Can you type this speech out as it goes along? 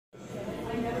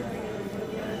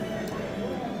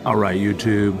All right,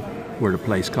 YouTube, we're at a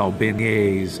place called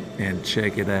Beignets, and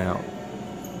check it out.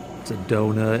 It's a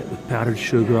donut with powdered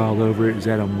sugar all over it. Is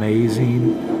that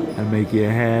amazing? That'll make you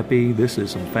happy. This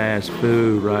is some fast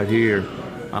food right here.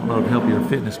 I don't know if it'll help your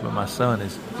fitness, but my son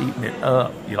is eating it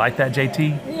up. You like that,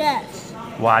 JT? Yes.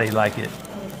 Why do you like it?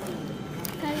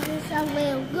 Because it's a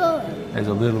little good. It's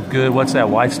a little good. What's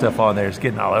that white stuff on there? It's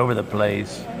getting all over the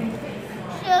place.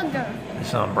 Sugar.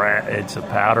 It's a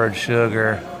powdered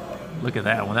sugar. Look at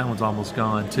that one. That one's almost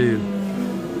gone too.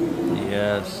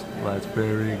 Yes, well, that's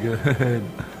very good.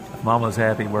 Mama's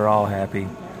happy. We're all happy.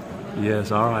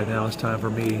 Yes. All right. Now it's time for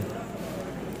me.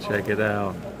 Check it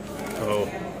out. Oh.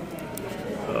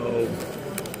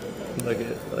 Look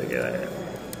at that.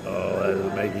 Oh,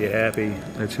 that'll make you happy.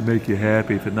 That should make you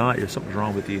happy. If not, something's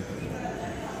wrong with you.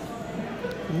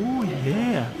 Oh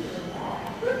yeah.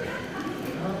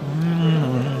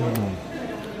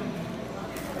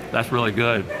 That's really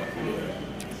good.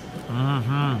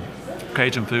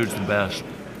 Cajun food's the best.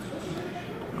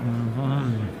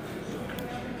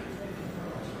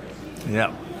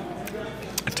 Yeah.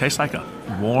 It tastes like a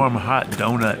warm, hot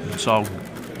donut. It's all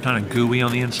kind of gooey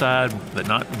on the inside, but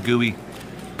not gooey.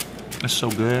 It's so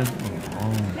good.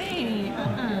 Hey,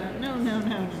 no.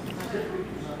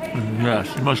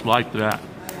 Yes, you must like that.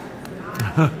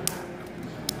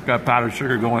 Got powdered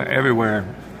sugar going everywhere.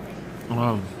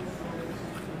 Oh,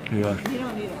 yes. You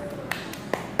don't need it.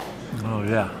 Oh,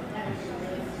 yeah.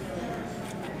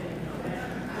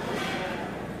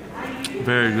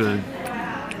 Very good.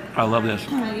 I love this.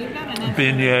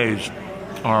 Beignets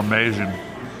are amazing.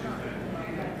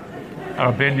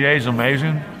 Are beignets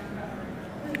amazing?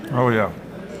 Oh, yeah.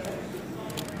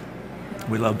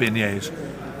 We love beignets.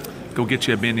 Go get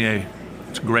you a beignet.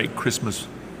 It's great Christmas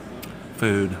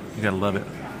food. You gotta love it.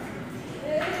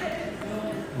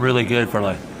 Really good for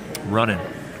like running.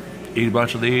 Eat a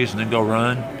bunch of these and then go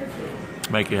run.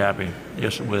 Make you happy.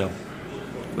 Yes, it will.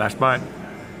 Last bite.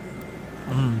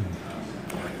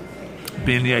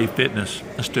 Beignet fitness.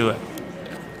 Let's do it.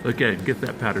 Look at it. Get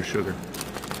that powdered sugar.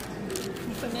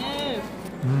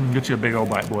 Get you a big old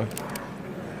bite, boy.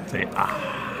 Say ah.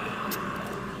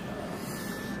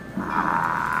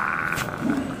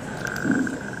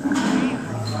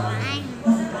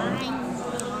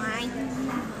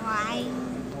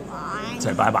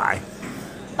 Say bye-bye.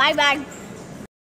 Bye-bye.